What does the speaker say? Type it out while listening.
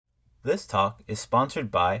This talk is sponsored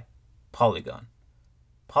by Polygon.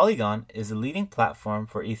 Polygon is a leading platform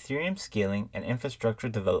for Ethereum scaling and infrastructure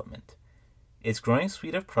development. Its growing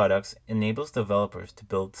suite of products enables developers to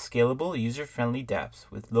build scalable, user-friendly dApps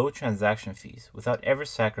with low transaction fees without ever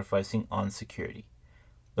sacrificing on security.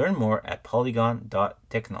 Learn more at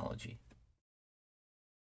polygon.technology.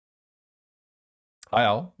 Hi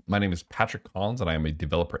all, my name is Patrick Collins and I am a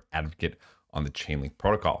developer advocate on the Chainlink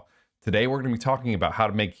protocol. Today we're going to be talking about how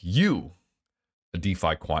to make you a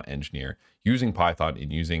DeFi Quant engineer using Python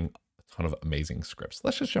and using a ton of amazing scripts.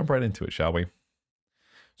 Let's just jump right into it, shall we?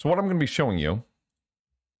 So what I'm going to be showing you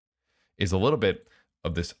is a little bit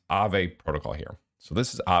of this Aave protocol here. So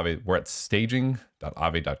this is Aave. We're at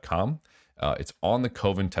staging.aave.com. It's on the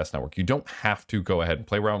Kovan test network. You don't have to go ahead and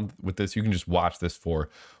play around with this. You can just watch this for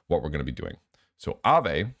what we're going to be doing. So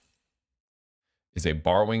Aave is a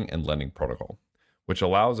borrowing and lending protocol, which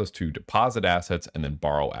allows us to deposit assets and then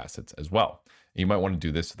borrow assets as well. And you might want to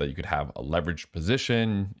do this so that you could have a leveraged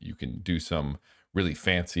position. You can do some really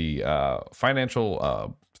fancy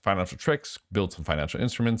financial tricks, build some financial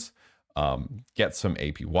instruments, get some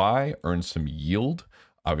APY, earn some yield.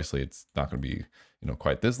 Obviously, it's not going to be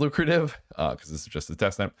quite this lucrative because this is just a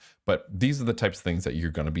testnet. But these are the types of things that you're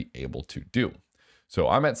going to be able to do. So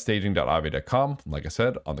I'm at staging.aave.com, like I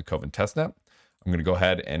said, on the Kovan testnet. I'm going to go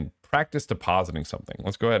ahead and practice depositing something.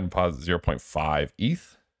 Let's go ahead and deposit 0.5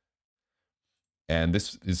 ETH. And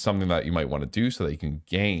this is something that you might want to do so that you can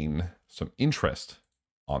gain some interest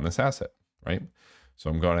on this asset, right? So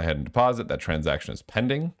I'm going ahead and deposit. That transaction is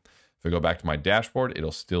pending. If I go back to my dashboard,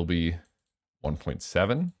 it'll still be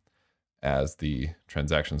 1.7 as the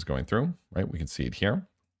transaction is going through, right? We can see it here.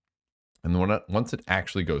 And then once it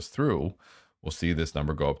actually goes through, we'll see this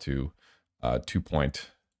number go up to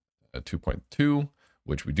 2.2,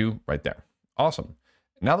 which we do right there. Awesome.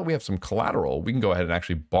 Now that we have some collateral, we can go ahead and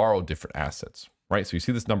actually borrow different assets, right? So you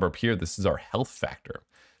see this number up here. This is our health factor.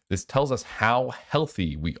 This tells us how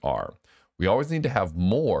healthy we are. We always need to have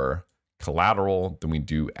more collateral than we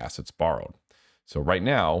do assets borrowed. So right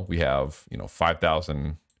now we have,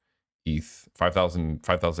 5,000 ETH,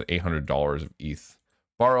 $5,800 of ETH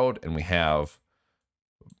borrowed, and we have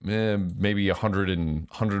maybe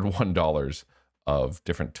 $101 of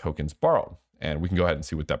different tokens borrowed. And we can go ahead and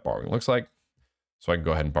see what that borrowing looks like. So I can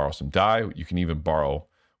go ahead and borrow some DAI. You can even borrow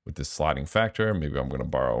with this sliding factor. Maybe I'm going to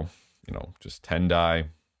borrow, just 10 DAI.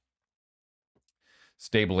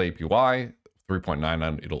 Stable APY,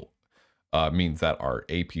 3.99. It'll means that our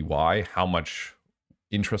APY, how much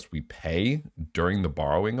interest we pay during the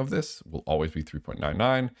borrowing of this, will always be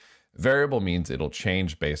 3.99. Variable means it'll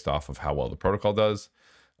change based off of how well the protocol does.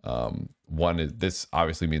 This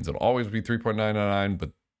obviously means it'll always be 3.999,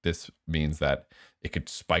 but this means that it could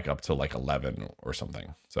spike up to like 11 or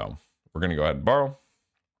something. So we're going to go ahead and borrow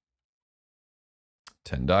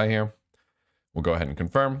 10 DAI here. We'll go ahead and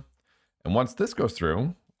confirm. And once this goes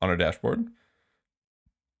through on our dashboard,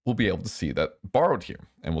 we'll be able to see that borrowed here,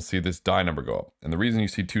 and we'll see this DAI number go up. And the reason you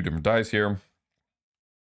see two different DAIs here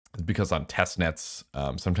is because on testnets,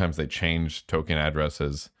 sometimes they change token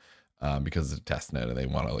addresses because it's a testnet and they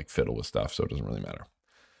want to fiddle with stuff. So it doesn't really matter.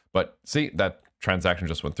 But see, that transaction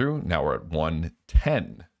just went through. Now we're at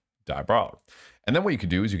 110 DAI borrowed. And then what you could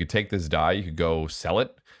do is you could take this DAI, you could go sell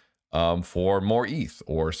it for more ETH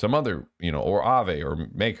or some other, or Aave or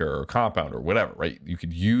Maker or Compound or whatever, right? You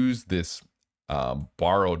could use this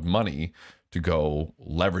borrowed money to go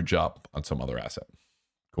leverage up on some other asset.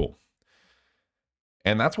 Cool.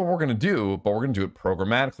 And that's what we're going to do, but we're going to do it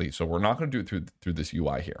programmatically. So we're not going to do it through this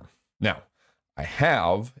UI here. Now, I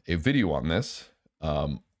have a video on this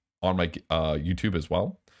on my YouTube as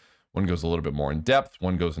well. One goes a little bit more in depth.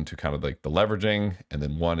 One goes into kind of like the leveraging, and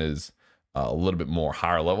then one is a little bit more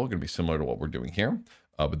higher level, going to be similar to what we're doing here.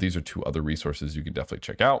 But these are two other resources you can definitely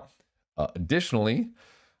check out. Additionally,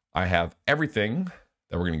 I have everything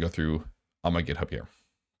that we're going to go through on my GitHub here.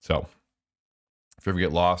 So if you ever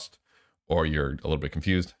get lost or you're a little bit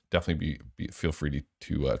confused, definitely feel free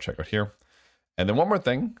to check out here. And then one more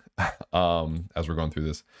thing as we're going through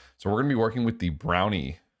this. So we're going to be working with the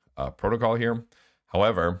Brownie protocol here.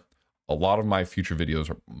 However, a lot of my future videos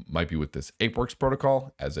might be with this ApeWorks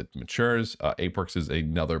protocol as it matures. ApeWorks is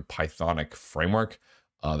another Pythonic framework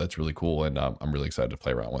that's really cool, and I'm really excited to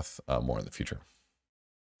play around with more in the future.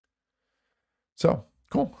 So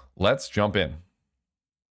cool, let's jump in.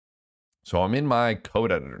 So I'm in my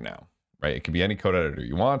code editor now, right? It can be any code editor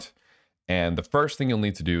you want. And the first thing you'll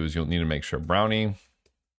need to do is you'll need to make sure Brownie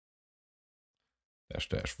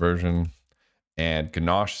 -- version and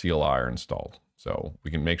Ganache CLI are installed. So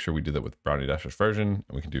we can make sure we do that with Brownie -- version,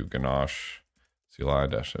 and we can do Ganache CLI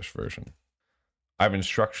 -- version. I have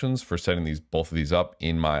instructions for setting both of these up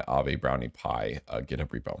in my Aave Brownie Pi GitHub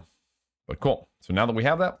repo. But cool. So now that we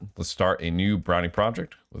have that, let's start a new Brownie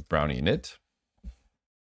project with Brownie init.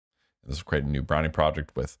 This will create a new Brownie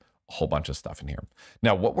project with a whole bunch of stuff in here.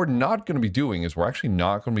 Now, what we're not going to be doing is we're actually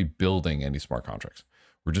not going to be building any smart contracts.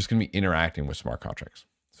 We're just going to be interacting with smart contracts.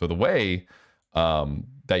 So the way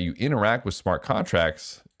that you interact with smart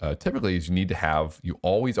contracts typically is you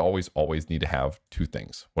always need to have two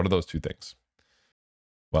things. What are those two things?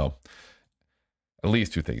 Well, at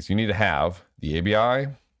least two things. You need to have the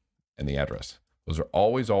ABI and the address. Those are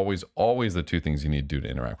always the two things you need to do to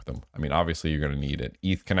interact with them. I mean, obviously you're going to need an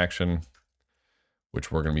ETH connection,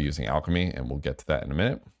 which we're going to be using Alchemy, and we'll get to that in a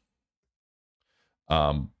minute.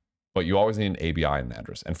 But you always need an ABI and an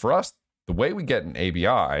address. And for us, the way we get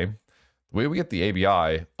the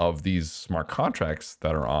ABI of these smart contracts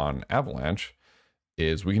that are on Avalanche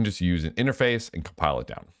is we can just use an interface and compile it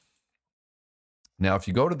down. Now, if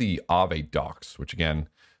you go to the Aave docs, which again,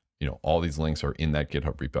 all these links are in that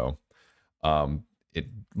GitHub repo, it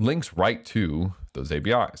links right to those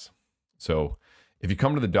ABIs. So if you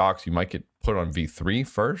come to the docs, you might get put on V3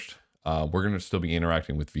 first. We're going to still be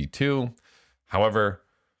interacting with V2. However,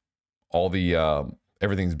 all the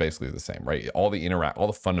everything's basically the same, right? All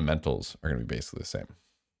the fundamentals are going to be basically the same.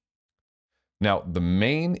 Now, the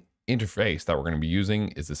main interface that we're going to be using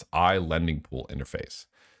is this iLending Pool interface.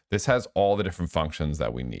 This has all the different functions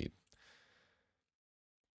that we need.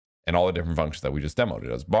 And all the different functions that we just demoed. It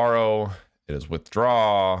does borrow, it does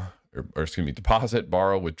withdraw, or excuse me, deposit,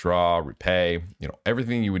 borrow, withdraw, repay,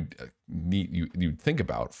 everything you would need, you'd think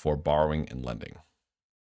about for borrowing and lending.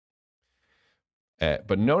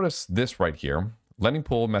 But notice this right here. Lending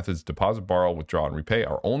pool methods deposit, borrow, withdraw, and repay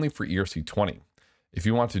are only for ERC20. If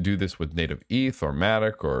you want to do this with native ETH or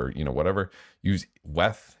Matic or whatever, use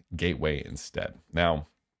WETH Gateway instead. Now,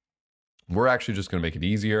 we're actually just going to make it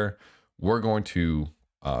easier. We're going to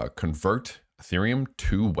convert Ethereum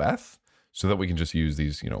to WETH so that we can just use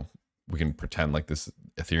these, we can pretend like this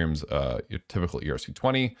Ethereum's your typical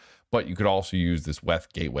ERC20, but you could also use this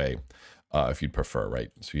WETH Gateway if you'd prefer,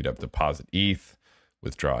 right? So you'd have deposit ETH,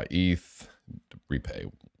 withdraw ETH, repay,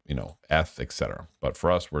 ETH, etc. But for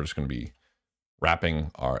us, we're just going to be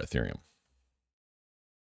wrapping our Ethereum.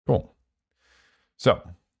 Cool. So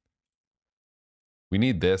we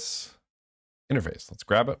need this interface. Let's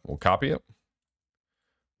grab it. We'll copy it.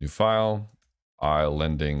 New file,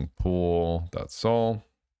 iLending pool.sol.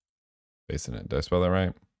 Paste it in. Did I spell that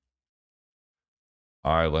right?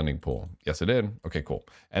 iLending pool. Yes, I did. Okay, cool.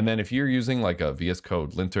 And then if you're using like a VS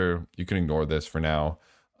Code linter, you can ignore this for now.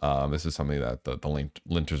 This is something that the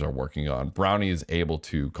linters are working on. Brownie is able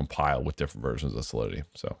to compile with different versions of Solidity,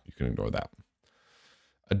 so you can ignore that.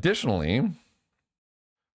 Additionally,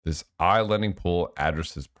 this iLending pool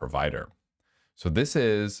addresses provider. So this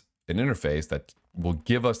is an interface that will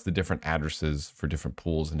give us the different addresses for different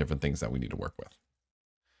pools and different things that we need to work with.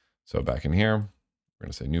 So back in here, we're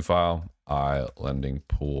going to say new file, iLending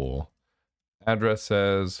pool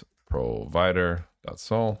addresses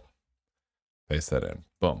provider.sol. Paste that in.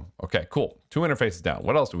 Boom. Okay, cool. Two interfaces down.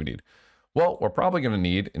 What else do we need? Well, we're probably going to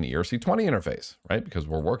need an ERC20 interface, right? Because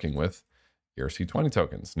we're working with ERC20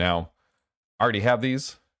 tokens. Now, I already have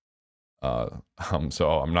these. So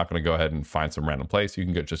I'm not going to go ahead and find some random place. You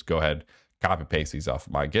can just go ahead, copy paste these off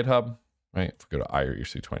of my GitHub, right? If we go to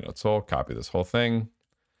irc20.sol, copy this whole thing,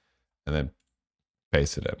 and then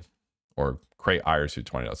paste it in, or create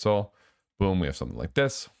irc20.sol. Boom, we have something like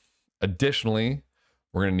this. Additionally,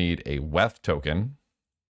 we're going to need a WETH token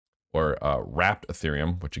or wrapped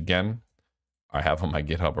Ethereum, which again, I have on my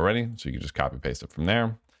GitHub already. So you can just copy paste it from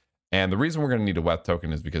there. And the reason we're going to need a WETH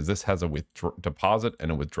token is because this has a deposit and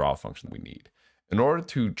a withdrawal function we need. In order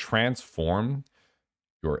to transform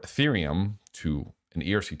your Ethereum to an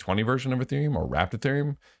ERC20 version of Ethereum or wrapped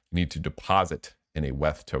Ethereum, you need to deposit in a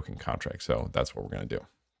WETH token contract. So that's what we're going to do.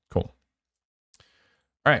 Cool.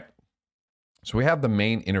 All right. So we have the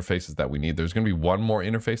main interfaces that we need. There's going to be one more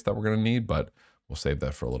interface that we're going to need, but we'll save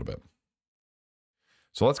that for a little bit.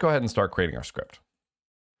 So let's go ahead and start creating our script.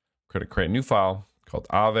 Create a new file called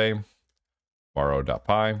Aave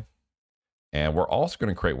borrow.py. And we're also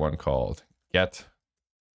going to create one called getWETH.py.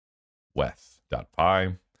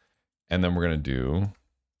 And then we're going to do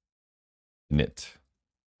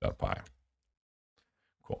init.py.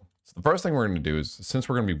 Cool. So the first thing we're going to do is, since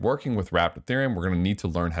we're going to be working with wrapped Ethereum, we're going to need to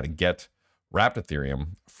learn how to get wrapped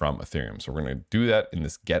Ethereum from Ethereum. So we're going to do that in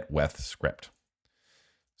this getWETH script.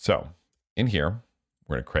 So in here,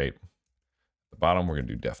 we're going to create at the bottom, we're going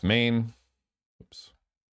to do def main. Oops.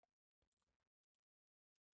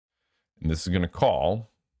 And this is going to call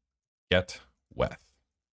getWETH.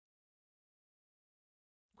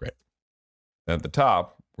 Then at the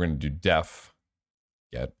top, we're going to do def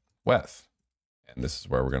get weth. And this is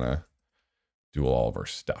where we're going to do all of our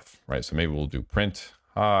stuff, right? So maybe we'll do print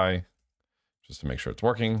hi, just to make sure it's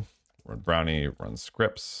working. Run Brownie, run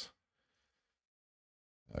scripts,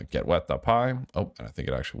 get weth.py. Oh, and I think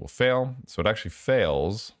it actually will fail. So it actually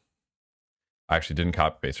fails. I actually didn't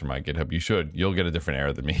copy paste from my GitHub. You should. You'll get a different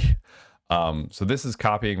error than me. So this is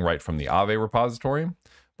copying right from the Aave repository.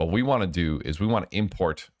 What we want to do is we want to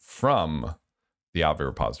import from the Aave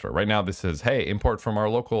repository. Right now this says, hey, import from our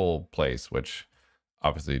local place, which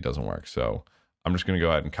obviously doesn't work. So I'm just going to go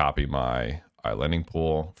ahead and copy my lending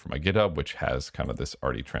pool from my GitHub, which has kind of this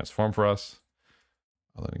already transformed for us.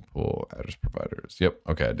 Lending pool, address providers. Yep.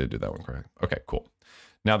 Okay, I did do that one correct. Okay, cool.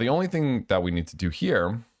 Now the only thing that we need to do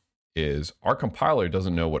here is our compiler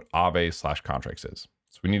doesn't know what Aave/contracts is.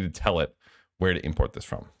 So we need to tell it where to import this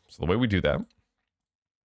from. So the way we do that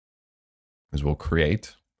is we'll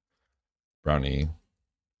create brownie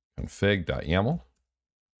config.yaml.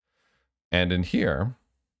 And in here,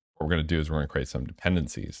 what we're going to do is we're going to create some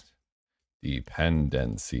dependencies.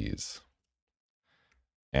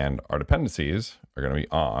 And our dependencies are going to be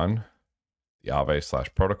on the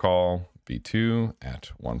Aave/protocol v2 at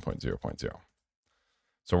 1.0.0.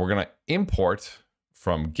 So we're going to import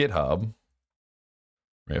from GitHub.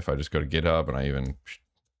 Right? If I just go to GitHub and I even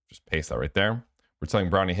just paste that right there, we're telling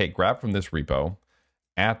Brownie, hey, grab from this repo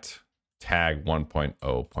at tag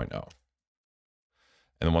 1.0.0. And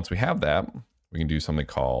then once we have that, we can do something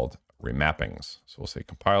called remappings. So we'll say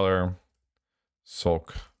compiler,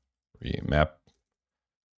 sulk,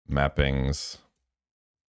 mappings.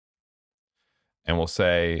 And we'll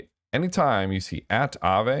say, anytime you see at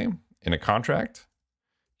Aave in a contract,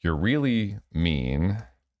 you really mean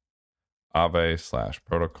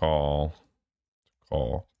Aave/protocol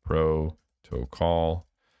protocol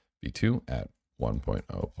v2 at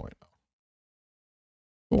 1.0.0.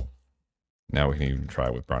 Cool. Now we can even try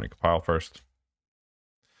with Brownie compile first.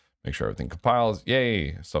 Make sure everything compiles.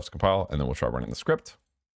 Yay, stuff's compiled. And then we'll try running the script,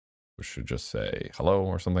 which should just say hello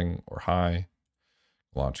or something, or hi.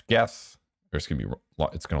 Launch geth. It's going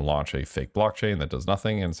to launch a fake blockchain that does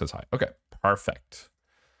nothing and says hi. Okay, perfect.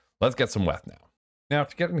 Let's get some weth now. Now,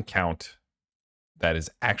 to get an account that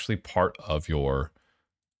is actually part of your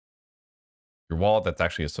wallet that's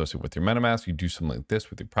actually associated with your MetaMask, you do something like this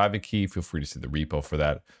with your private key. Feel free to see the repo for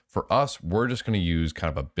that. For us, we're just going to use kind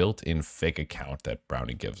of a built-in fake account that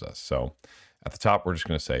Brownie gives us. So at the top, we're just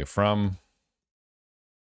going to say from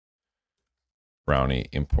Brownie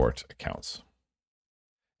import accounts.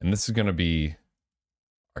 And this is going to be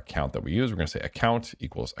our account that we use. We're going to say account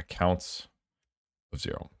equals accounts of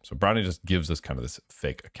 0. So Brownie just gives us kind of this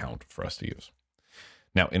fake account for us to use.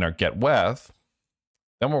 Now in our get weth,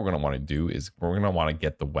 then what we're going to want to do is we're going to want to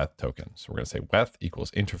get the weth token. So we're going to say weth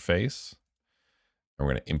equals interface. And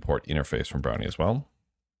we're going to import interface from Brownie as well.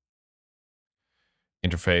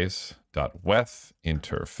 Interface.weth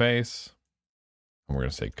interface. And we're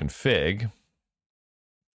going to say config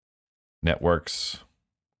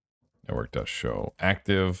network.show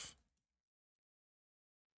active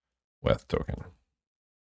weth token.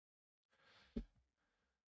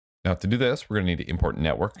 Now to do this, we're going to need to import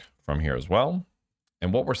network from here as well.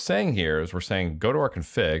 And what we're saying here is we're saying go to our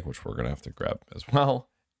config, which we're going to have to grab as well,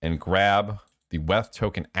 and grab the weth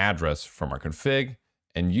token address from our config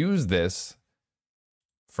and use this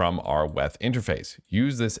from our weth interface.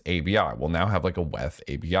 Use this ABI. We'll now have like a weth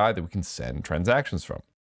ABI that we can send transactions from.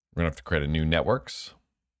 We're going to have to create a new networks,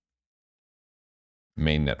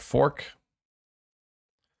 mainnet fork.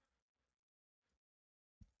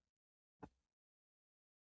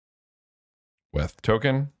 Weth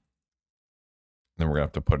token. Then we're going to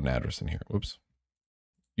have to put an address in here. Whoops.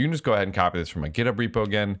 You can just go ahead and copy this from my GitHub repo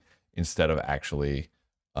again, instead of actually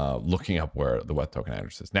looking up where the weth token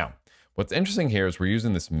address is. Now, what's interesting here is we're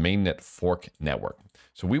using this mainnet fork network.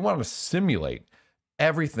 So we want to simulate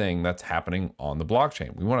everything that's happening on the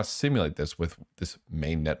blockchain. We want to simulate this with this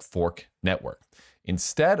mainnet fork network,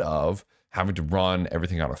 instead of having to run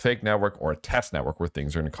everything on a fake network or a test network where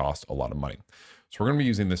things are going to cost a lot of money. So we're going to be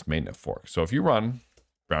using this mainnet fork. So if you run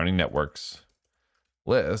Brownie networks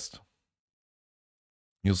list,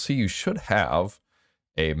 you'll see you should have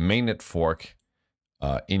a mainnet fork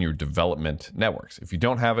in your development networks. If you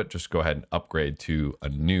don't have it, just go ahead and upgrade to a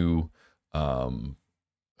new, to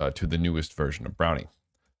the newest version of Brownie.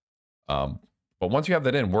 But once you have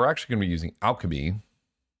that in, we're actually going to be using Alchemy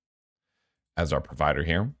as our provider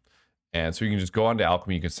here. And so you can just go onto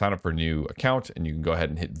Alchemy, you can sign up for a new account, and you can go ahead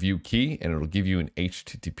and hit view key, and it'll give you an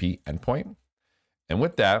HTTP endpoint. And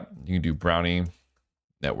with that, you can do Brownie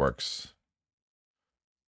networks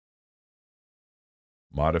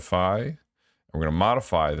modify, and And we're going to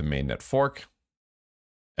modify the mainnet fork.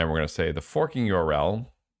 And we're going to say the forking URL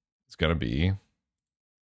is going to be,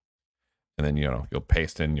 and then, you'll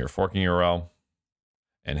paste in your forking URL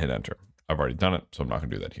and hit enter. I've already done it, so I'm not going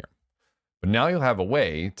to do that here. But now you'll have a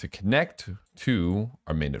way to connect to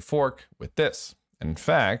our mainnet fork with this. And in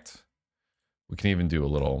fact, we can even do we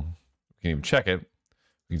can even check it.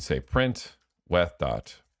 We can say print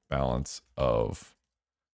weth.balance of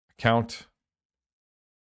account.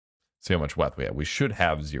 See how much weth we have. We should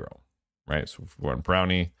have 0, right? So if we run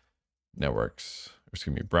brownie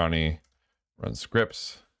brownie run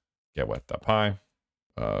scripts, get weth.py,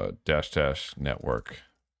 -- network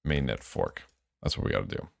mainnet fork. That's what we got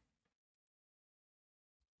to do.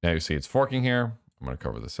 Now you see it's forking here. I'm going to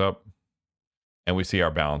cover this up. And we see our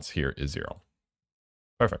balance here is 0.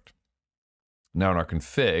 Perfect. Now in our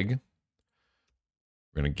config,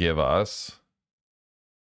 we're going to give us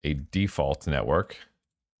a default network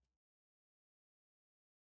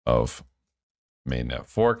of mainnet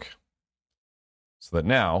fork, so that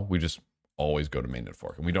now we just always go to mainnet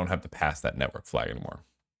fork and we don't have to pass that network flag anymore.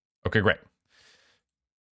 Okay, great.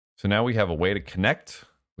 So now we have a way to connect.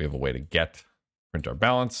 We have a way to print our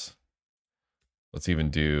balance. Let's even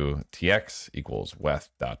do tx equals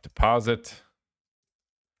weth.deposit.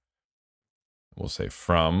 We'll say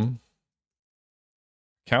from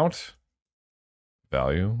account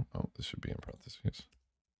value. Oh, this should be in parentheses.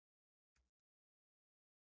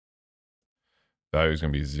 Value is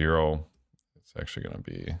going to be 0. It's actually going to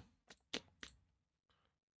be,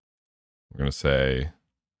 we're going to say,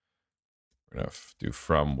 we're going to do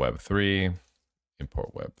from web3,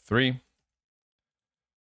 import web3.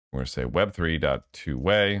 We're going to say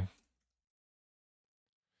web3.2way,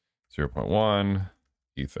 0.1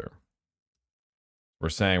 ether. We're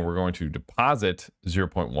saying we're going to deposit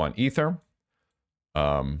 0.1 ether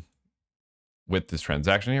with this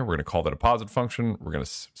transaction here. We're going to call the deposit function. We're going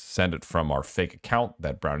to send it from our fake account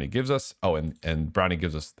that Brownie gives us. Oh, and Brownie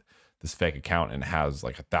gives us this fake account and has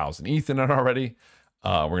like 1,000 ETH in it already.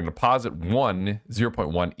 We're going to deposit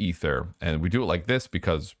 0.1 ether. And we do it like this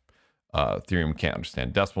because Ethereum can't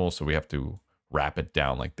understand decimals. So we have to wrap it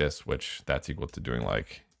down like this, which that's equal to doing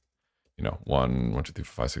like, 1, 2, 3, 4,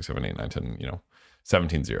 5, 6, 7, 8, 9, 10,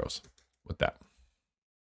 17 zeros with that.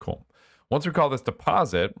 Cool. Once we call this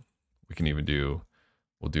deposit, we can even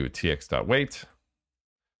we'll do a tx.wait.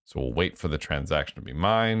 So we'll wait for the transaction to be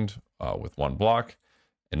mined with 1 block.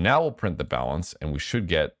 And now we'll print the balance and we should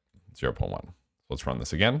get 0.1. Let's run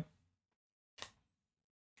this again.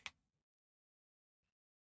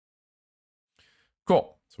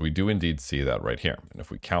 Cool. So we do indeed see that right here. And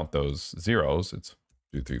if we count those zeros, it's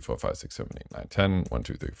 2, 3, 4, 5, 6, 7, 8, 9, 10. 1,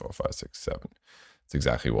 2, 3, 4, 5, 6, 7. It's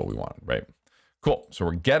exactly what we wanted, right? Cool. So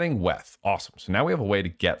we're getting weth. Awesome. So now we have a way to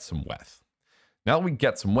get some weth. Now that we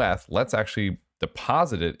get some weth, let's actually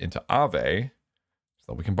deposit it into Aave so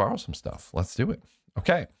that we can borrow some stuff. Let's do it.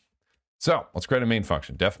 Okay. So let's create a main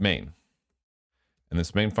function, def main. And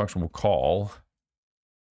this main function will call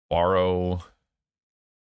borrow,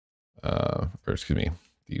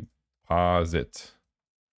 deposit.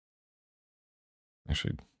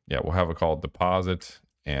 Actually, yeah, we'll have it called deposit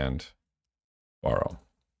and borrow.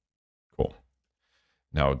 Cool.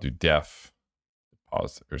 Now we'll do def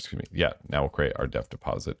deposit, now we'll create our def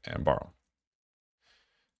deposit and borrow.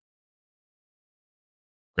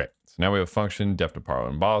 Great. So now we have a function def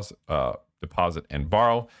deposit and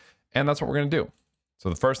borrow, and that's what we're going to do. So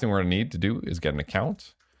the first thing we're going to need to do is get an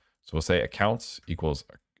account. So we'll say account equals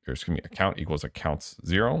accounts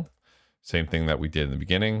 0. Same thing that we did in the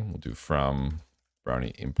beginning. We'll do from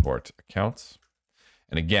Brownie import accounts.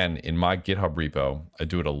 And again, in my GitHub repo, I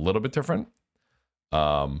do it a little bit different.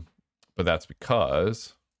 But that's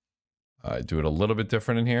because I do it a little bit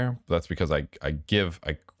different in here. But that's because I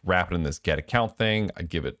wrap it in this get account thing. I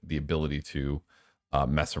give it the ability to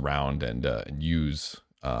mess around and use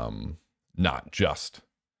not just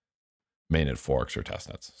mainnet forks or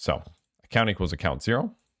testnets. So account equals account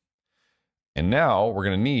 0. And now we're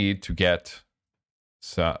going to need to get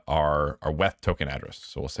our weth token address.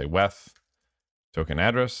 So we'll say weth token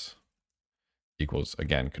address equals,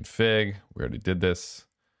 again, config. We already did this.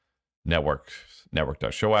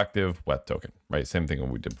 Network.showActive weth token, right? Same thing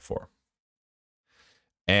we did before.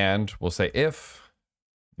 And we'll say if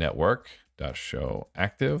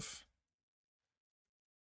network.showActive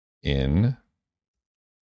in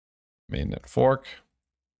mainnet fork,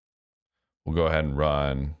 we'll go ahead and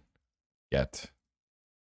run get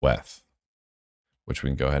weth, which we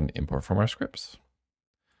can go ahead and import from our scripts.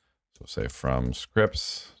 So say from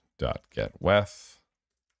scripts.getWeth,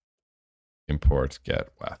 import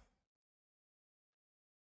getWeth.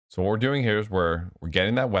 So what we're doing here is we're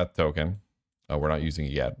getting that weth token. We're not using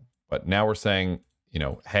it yet. But now we're saying, you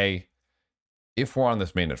know, hey, if we're on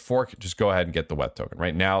this mainnet fork, just go ahead and get the WETH token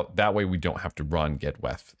right now. That way we don't have to run get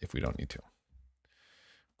WETH if we don't need to.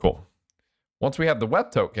 Cool. Once we have the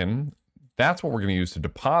WETH token, that's what we're going to use to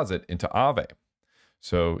deposit into Aave.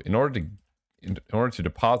 So in order to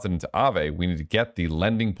deposit into Aave, we need to get the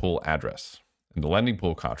lending pool address and the lending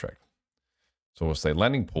pool contract. So we'll say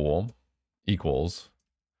lending pool equals,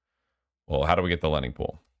 well, how do we get the lending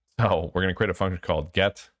pool? So we're going to create a function called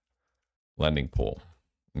get lending pool.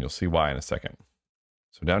 And you'll see why in a second.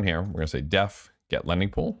 So down here, we're going to say def get lending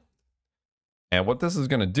pool. And what this is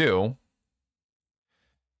going to do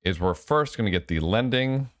is we're first going to get the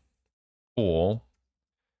lending pool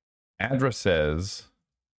addresses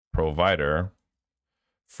provider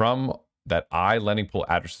from that I lending pool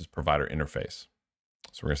addresses provider interface.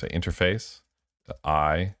 So we're going to say interface to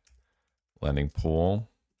I lending pool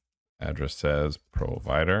addresses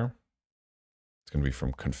provider. It's going to be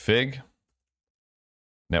from config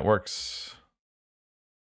networks.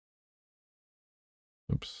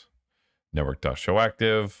 Oops.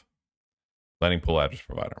 Network.showActive lending pool address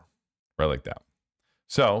provider. Right like that.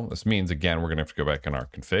 So this means, again, we're going to have to go back in our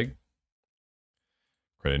config,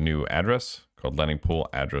 create a new address called lending pool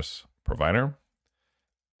address provider.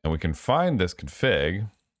 And we can find this config,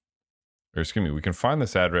 or excuse me, we can find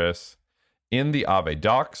this address in the Aave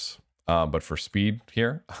docs, but for speed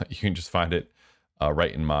here, you can just find it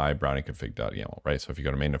right in my brownie config.yaml, right? So if you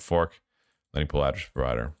go to mainnet fork, lending pool address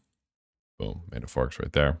provider, boom, mainnet forks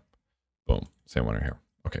right there. Boom, same one right here.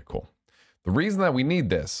 Okay, cool. The reason that we need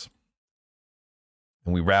this,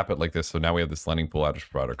 and we wrap it like this, so now we have this lending pool address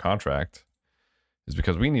provider contract, is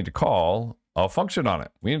because we need to call a function on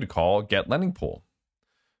it. We need to call get lending pool.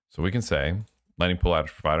 So we can say lending pool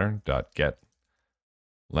address provider dot get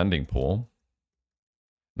lending pool.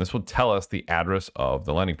 This will tell us the address of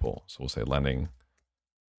the lending pool. So we'll say lending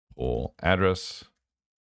pool address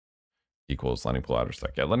equals lending pool address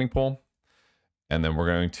dot get lending pool. And then we're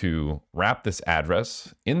going to wrap this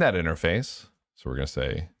address in that interface. So we're going to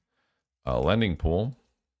say lending pool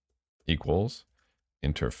equals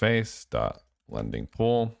interface dot lending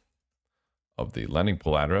pool of the lending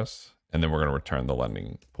pool address. And then we're going to return the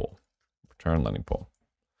lending pool. Return lending pool.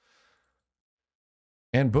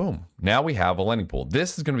 And boom, now we have a lending pool.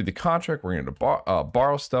 This is going to be the contract we're going to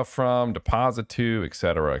borrow stuff from, deposit to,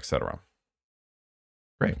 etc., etc.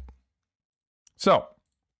 Great. So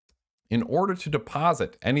in order to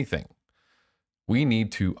deposit anything, we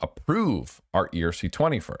need to approve our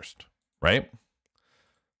ERC20 first, right?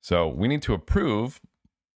 So we need to approve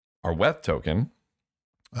our WETH token.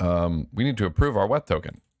 We need to approve our WETH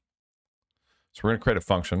token. So we're going to create a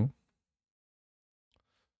function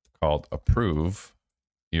called approve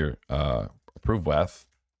WETH,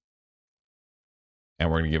 and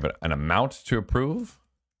we're going to give it an amount to approve.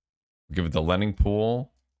 Give it the lending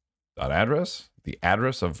pool dot address, the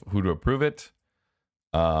address of who to approve it.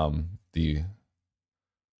 We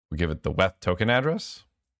give it the WETH token address,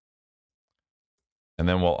 and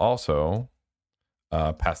then we'll also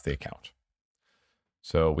pass the account.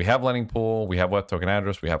 So we have lending pool, we have WETH token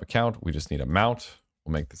address, we have account. We just need amount.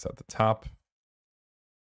 We'll make this at the top.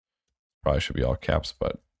 Probably should be all caps,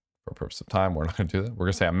 but for purpose of time, we're not going to do that. We're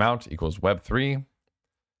going to say amount equals web3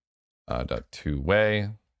 dot two-way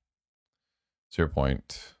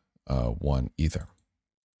 0.1 ether.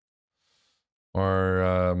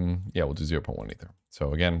 Or yeah, we'll do 0.1 ether.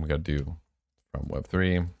 So again, we got to do from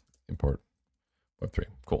web3 import web3.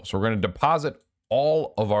 Cool. So we're going to deposit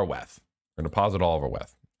all of our WETH. We're going to deposit all of our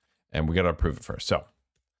WETH, and we got to approve it first. So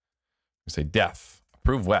we say def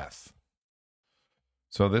approve WETH.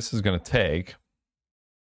 So this is going to take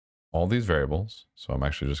all these variables. So I'm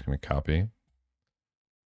actually just going to copy,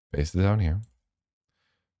 paste it down here.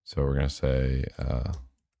 So we're going to say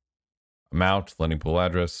amount, lending pool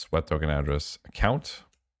address, WETH token address, account.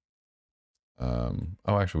 Oh,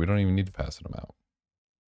 actually, we don't even need to pass an amount.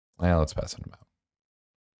 Now let's pass an amount.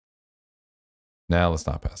 Now let's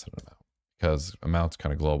not pass it an amount, because amount's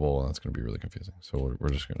kind of global and it's going to be really confusing. So we're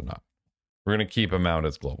just going to not. We're going to keep amount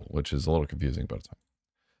as global, which is a little confusing, but it's fine.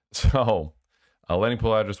 So lending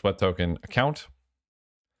pool address, WETH token, account.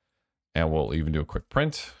 And we'll even do a quick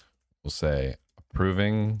print. We'll say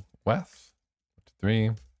approving WETH. 3.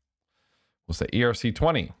 We'll say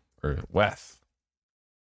ERC20 or WETH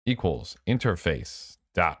equals interface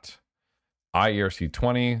dot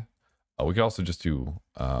IERC20. We could also just do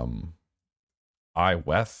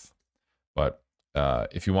iWETH, but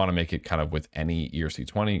if you want to make it kind of with any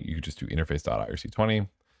ERC20, you could just do interface.IRC20.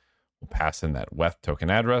 We'll pass in that WETH token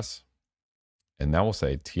address, and now we'll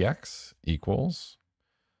say TX equals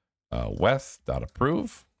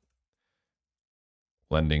WETH.approve.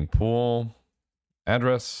 lending pool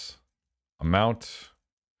address amount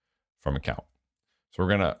from account. So we're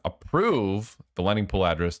going to approve the lending pool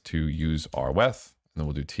address to use our WETH, and then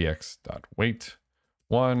we'll do tx.wait1.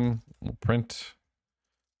 We'll print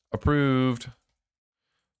approved.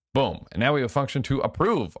 Boom. And now we have a function to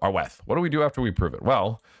approve our WETH. What do we do after we approve it?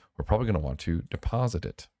 Well, we're probably going to want to deposit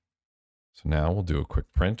it. So now we'll do a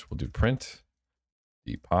quick print. We'll do print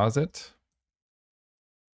deposit.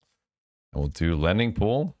 And we'll do lending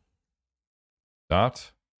pool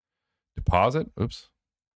dot deposit. Oops.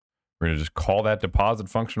 We're going to just call that deposit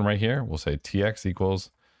function right here. We'll say tx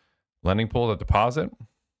equals lending pool dot deposit.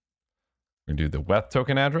 We're going to do the WETH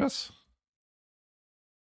token address.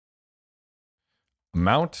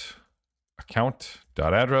 Amount account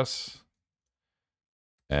dot address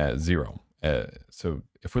at 0. So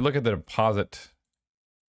if we look at the deposit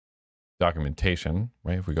documentation,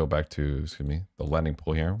 right? If we go back to, the lending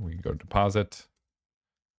pool here, we can go to deposit.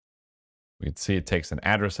 We can see it takes an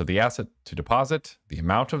address of the asset to deposit, the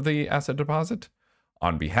amount of the asset deposit,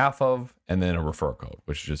 on behalf of, and then a referral code,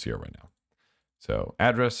 which is just here right now. So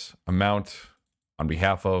address, amount, on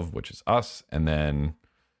behalf of, which is us, and then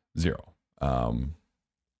 0.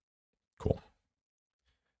 Cool.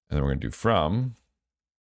 And then we're going to do from,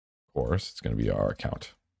 of course, it's going to be our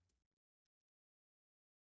account.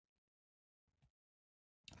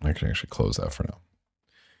 I can actually close that for now.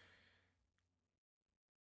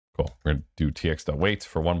 Cool. We're going to do tx.wait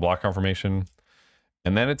for one block confirmation,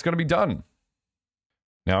 and then it's going to be done.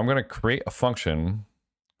 Now I'm going to create a function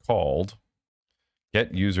called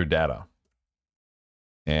getUserData.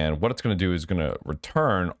 And what it's going to do is going to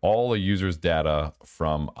return all a user's data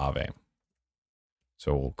from Aave.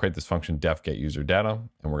 So we'll create this function def getUserData,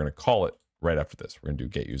 and we're going to call it right after this. We're going to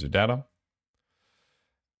do getUserData.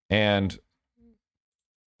 And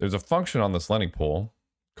there's a function on this lending pool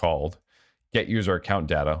called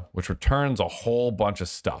getUserAccountData, which returns a whole bunch of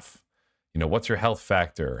stuff. You know, what's your health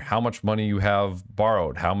factor, how much money you have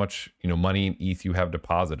borrowed, how much, money in ETH you have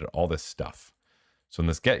deposited, all this stuff. So in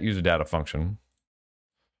this getUserData function,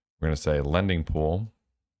 we're going to say lending pool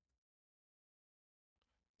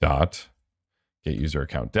dot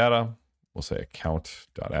getUserAccountData. We'll say account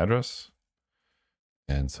dot address.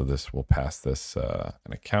 And so this will pass this an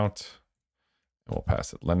account, and we'll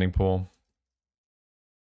pass it lending pool.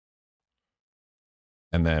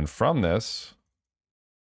 And then from this,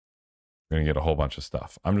 we're going to get a whole bunch of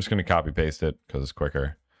stuff. I'm just going to copy paste it because it's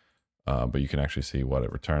quicker. But you can actually see what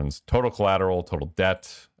it returns. Total collateral, total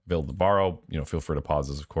debt, available to borrow. Feel free to pause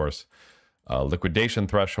this, of course. Liquidation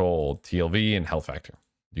threshold, TLV, and health factor.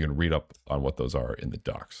 You can read up on what those are in the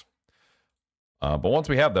docs. But once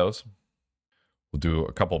we have those, we'll do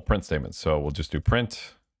a couple of print statements. So we'll just do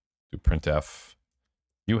print, do printf.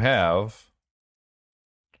 You have,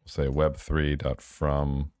 we'll say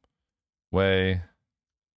web3.from way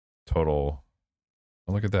total.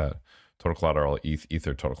 Oh, look at that. Total collateral, ETH,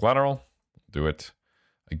 Ether, total collateral. We'll do it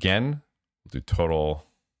again. We'll do total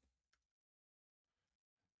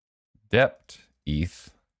debt,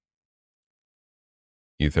 ETH,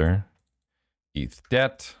 Ether, ETH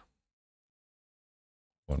debt.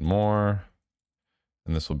 One more.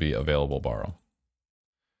 And this will be available borrow.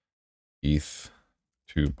 ETH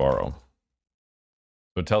to borrow.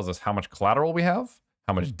 So it tells us how much collateral we have,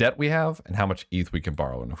 how much debt we have, and how much ETH we can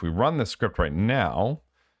borrow. And if we run this script right now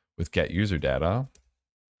with getUserData, and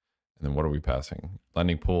then what are we passing?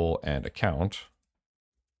 Lending pool and account.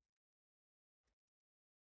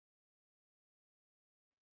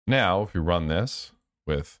 Now, if we run this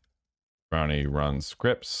with Brownie run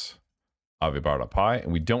scripts, aavebar.py,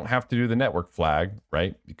 and we don't have to do the network flag,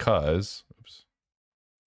 right? Because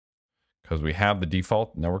we have the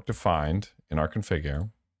default network defined in our config here.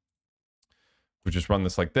 We just run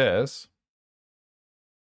this like this.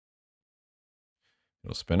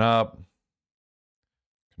 It'll spin up.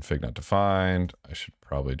 Config not defined. I should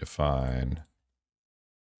probably define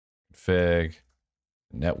config,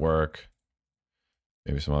 network,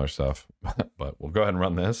 maybe some other stuff, but we'll go ahead and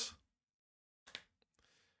run this.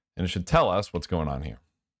 And it should tell us what's going on here.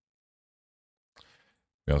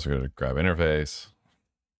 We also go to grab interface.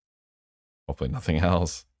 Hopefully nothing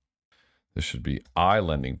else. This should be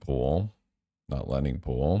lending pool, not lending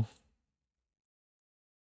pool.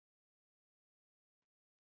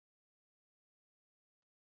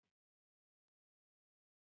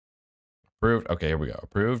 Approved. Okay, here we go.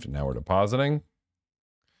 Approved. Now we're depositing.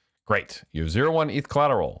 Great. You have 0.1 ETH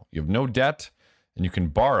collateral. You have no debt, and you can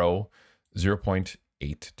borrow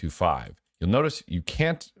 0.825. You'll notice you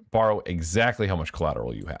can't borrow exactly how much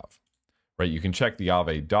collateral you have, right? You can check the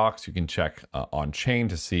Aave docs. You can check on chain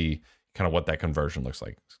to see, kind of what that conversion looks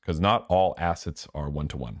like, because not all assets are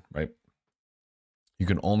one-to-one, right? You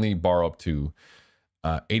can only borrow up to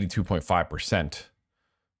 82.5%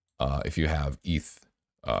 if you have ETH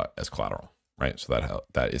as collateral, right? So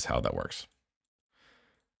that is how that works.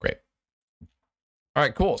 Great. All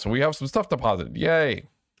right, cool. So we have some stuff deposited. Yay.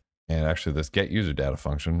 And actually this get user data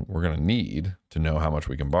function, we're going to need to know how much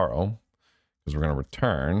we can borrow, because we're going to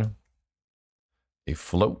return a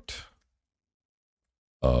float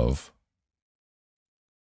of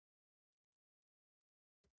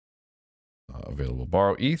available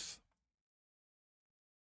borrow ETH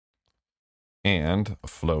and a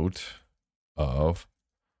float of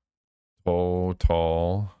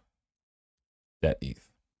total debt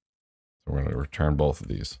ETH. So we're going to return both of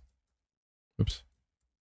these. Oops.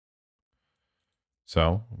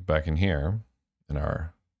 So back in here in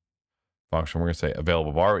our function, we're going to say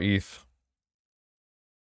available borrow ETH.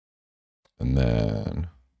 And then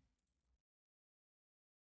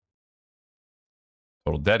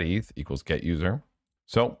total debt ETH equals get user.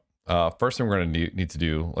 So first thing we're going to need to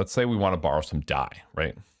do, let's say we want to borrow some DAI,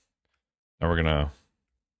 right? Now we're going to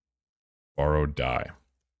borrow DAI.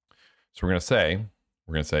 So we're going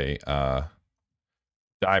to say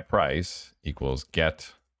DAI price equals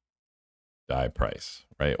get DAI price,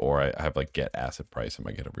 right? Or I have like get asset price in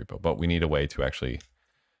my GitHub repo, but we need a way to actually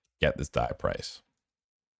get this DAI price.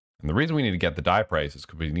 And the reason we need to get the DAI price is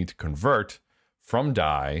because we need to convert from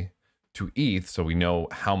DAI to ETH so we know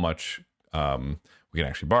how much we can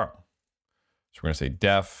actually borrow. So we're going to say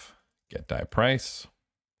def get DAI price.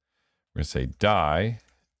 We're going to say DAI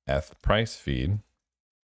eth price feed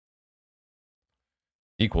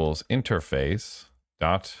equals interface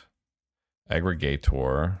dot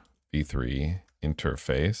aggregator v3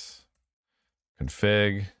 interface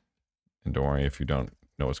config, and don't worry if you don't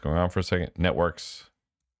know what's going on for a second, network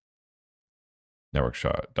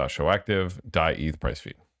show active DAI ETH price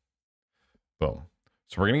feed. Boom.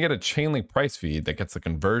 So we're going to get a Chainlink price feed that gets the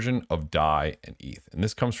conversion of DAI and ETH. And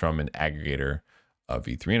this comes from an aggregator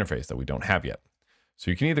v3 interface that we don't have yet.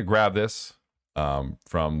 So you can either grab this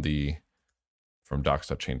from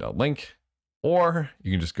docs.chain.link, or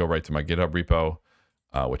you can just go right to my GitHub repo,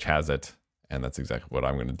 which has it. And that's exactly what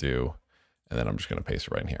I'm going to do. And then I'm just going to paste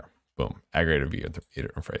it right in here. Boom. Aggregator v3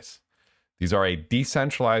 interface. These are a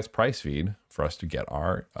decentralized price feed for us to get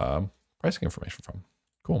our pricing information from.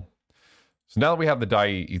 Cool. So now that we have the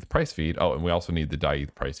DAI ETH price feed, oh, and we also need the DAI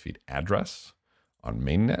ETH price feed address on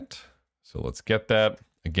mainnet. So let's get that.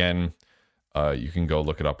 Again, you can go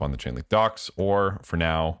look it up on the Chainlink docs, or for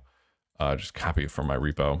now, just copy it from my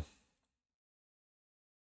repo.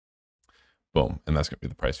 Boom, and that's going to be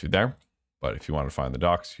the price feed there. But if you want to find the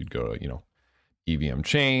docs, you'd go to, EVM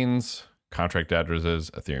chains, contract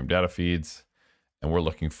addresses, Ethereum data feeds, and we're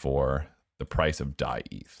looking for the price of DAI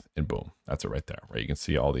ETH, and boom, that's it right there, right? You can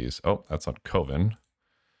see all these. Oh, that's on Coven.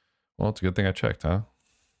 Well, it's a good thing I checked, huh?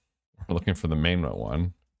 We're looking for the mainnet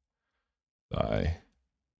one. DAI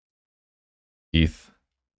ETH,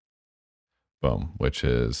 boom, which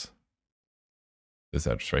is this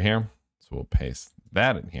address right here. So we'll paste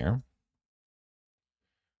that in here.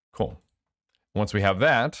 Cool. Once we have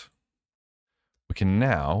that, we can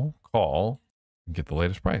now call and get the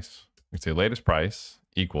latest price. We can say latest price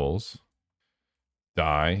equals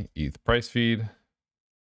DAI ETH price feed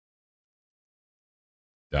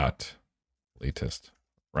dot latest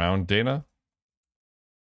round data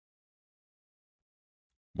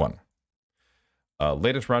 1.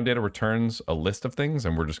 Latest round data returns a list of things,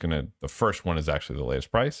 and we're just going to, the first one is actually the latest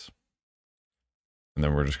price. And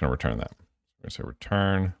then we're just going to return that. We're going to say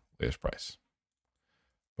return latest price.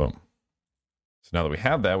 Boom. So now that we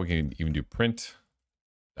have that, we can even do print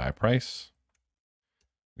DAI price.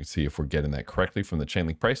 We can see if we're getting that correctly from the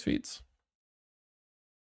Chainlink price feeds.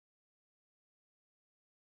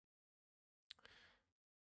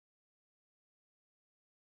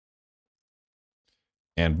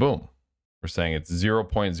 And boom, we're saying it's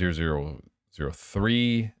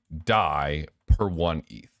 0.0003 DAI per 1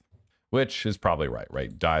 ETH, which is probably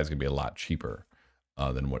right? DAI is going to be a lot cheaper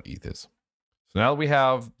than what ETH is. So now that we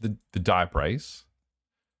have the DAI price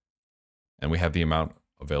and we have the amount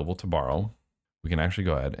available to borrow, we can actually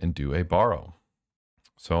go ahead and do a borrow.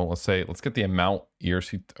 So let's get the amount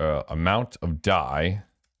amount of DAI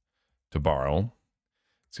to borrow.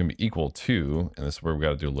 It's going to be equal to, and this is where we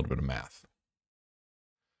got to do a little bit of math.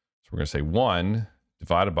 So we're going to say 1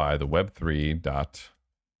 divided by the web3 dot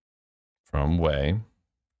from way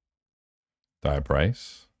DAI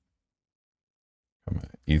price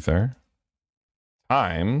ether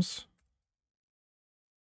times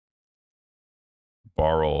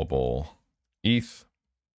borrowable ETH,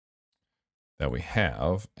 that we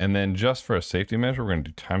have. And then just for a safety measure, we're going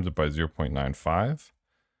to do times it by 0.95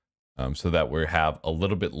 so that we have a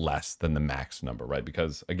little bit less than the max number, right?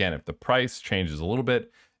 Because again, if the price changes a little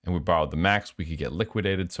bit and we borrowed the max, we could get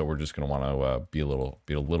liquidated. So we're just going to want to be a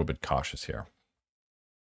little bit cautious here.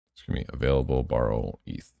 It's going to be available borrow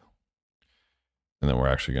ETH. And then we're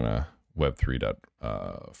actually going to web3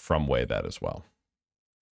 from way that as well.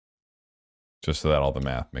 Just so that all the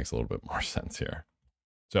math makes a little bit more sense here.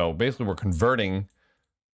 So basically we're converting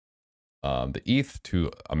the ETH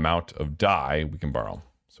to amount of DAI we can borrow.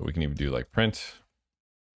 So we can even do like print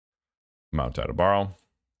amount DAI to borrow,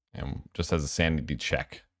 and just as a sanity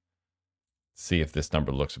check, see if this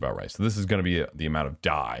number looks about right. So this is going to be the amount of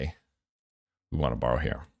DAI we want to borrow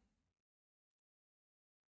here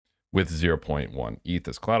with 0.1 ETH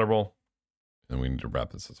as collateral. And we need to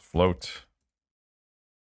wrap this as a float.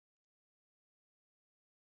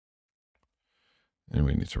 And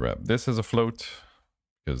we need to wrap this as a float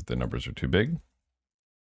because the numbers are too big.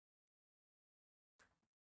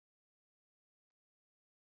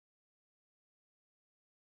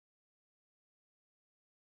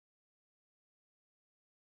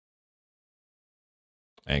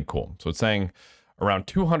 And cool. So it's saying around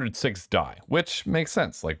 206 DAI, which makes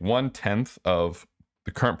sense. Like 1/10 of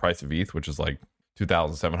the current price of ETH, which is like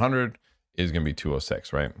 2,700, is going to be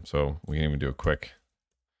 206, right? So we can even do a quick,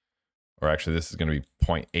 or actually this is going to be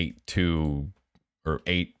 0.82 or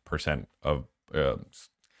 8% of, you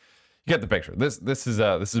get the picture. This is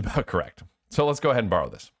about correct. So let's go ahead and borrow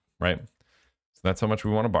this, right? So that's how much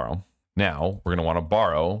we want to borrow. Now we're going to want to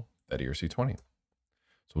borrow that ERC20.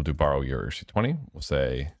 So we'll do borrow your ERC20. We'll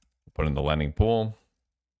say, we'll put in the lending pool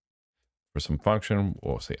for some function.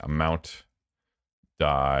 We'll say amount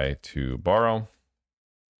DAI to borrow. And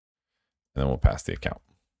then we'll pass the account.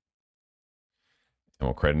 And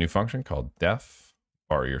we'll create a new function called def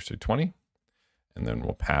borrow ERC20. And then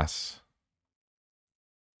we'll pass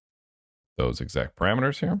those exact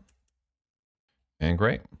parameters here. And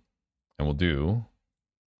great. And we'll do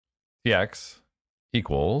tx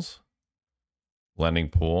equals lending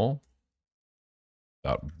pool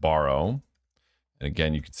dot borrow. And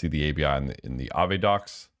again, you can see the ABI in the Aave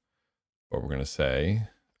docs, but we're going to say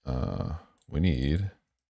we need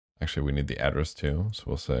the address too. So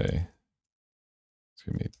we'll say it's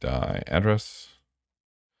going to be DAI address,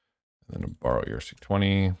 and then borrow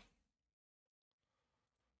ERC20.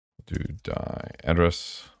 We'll do DAI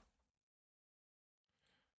address.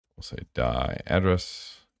 We'll say DAI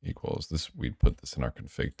address equals this. We'd put this in our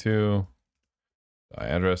config too. DAI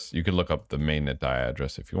address. You can look up the mainnet DAI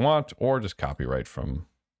address if you want, or just copyright from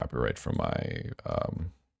my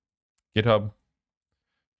GitHub.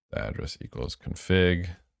 The address equals config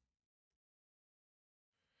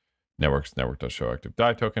network.show active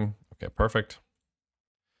DAI token. Okay, perfect.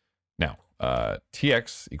 Now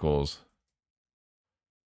tx equals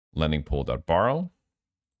lending pool.borrow.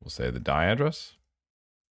 We'll say the DAI address.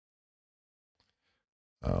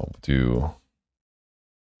 We'll do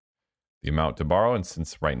the amount to borrow. And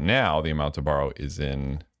since right now the amount to borrow is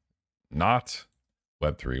in not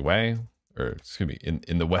Web3 way, or excuse me,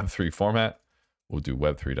 in the Web3 format, we'll do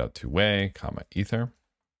Web3.2way, comma Ether.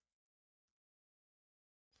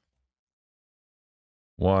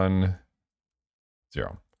 1,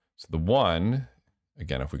 0. So the 1,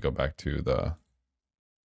 again, if we go back to the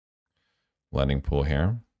lending pool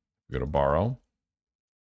here, we go to borrow.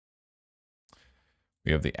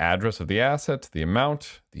 We have the address of the asset, the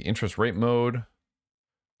amount, the interest rate mode,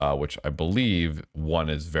 which I believe 1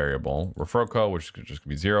 is variable. Referral code, which is just going to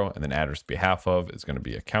be 0, and then address to be half of is going to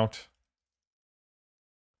be account.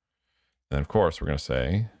 And then, of course, we're going to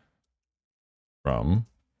say from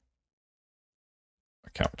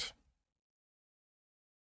account.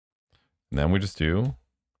 And then we just do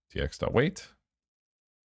tx.wait.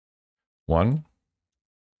 1,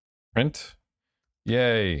 print,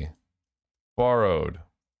 yay, borrowed.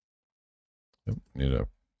 Need a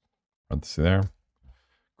parenthesis there.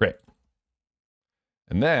 Great.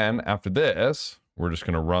 And then after this, we're just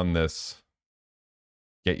going to run this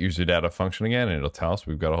get user data function again, and it'll tell us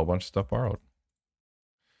we've got a whole bunch of stuff borrowed.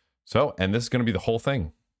 So, and this is going to be the whole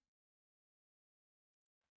thing.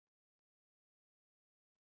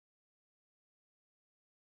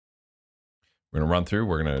 We're going to run through.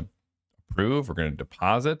 We're going to approve. We're going to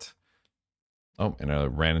deposit. Oh, and I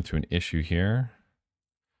ran into an issue here.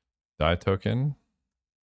 DAI token.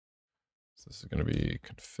 So this is going to be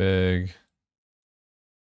config.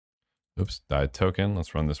 Oops, DAI token.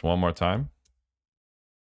 Let's run this one more time.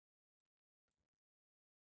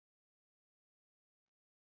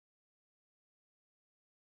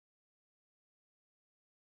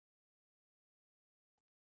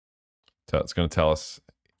 It's going to tell us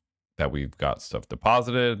that we've got stuff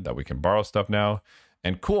deposited, that we can borrow stuff now.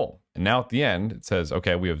 And cool. And now at the end, it says,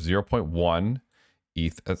 okay, we have 0.1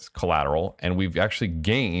 ETH as collateral, and we've actually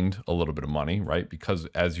gained a little bit of money, right? Because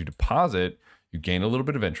as you deposit, you gain a little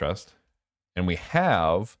bit of interest, and we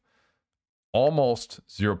have almost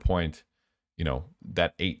 0.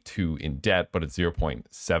 That 82 in debt, but it's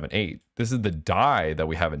 0.78. This is the DAI that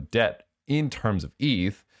we have in debt in terms of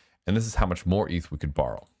ETH, and this is how much more ETH we could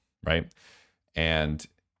borrow, right? And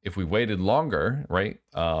if we waited longer, right?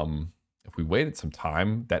 If we waited some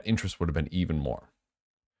time, that interest would have been even more,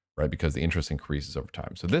 right? Because the interest increases over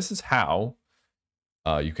time. So this is how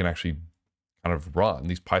you can actually kind of run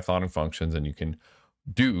these Python functions, and you can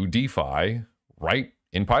do DeFi right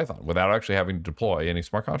in Python without actually having to deploy any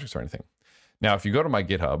smart contracts or anything. Now, if you go to my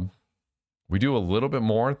GitHub, we do a little bit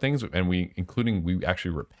more things, and we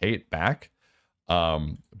actually repay it back.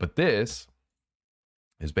 But this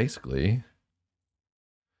is basically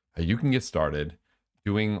how you can get started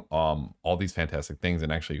doing all these fantastic things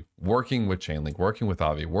and actually working with Chainlink, working with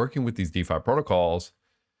Avi, working with these DeFi protocols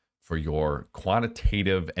for your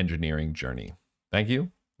quantitative engineering journey. Thank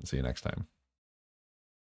you, and see you next time.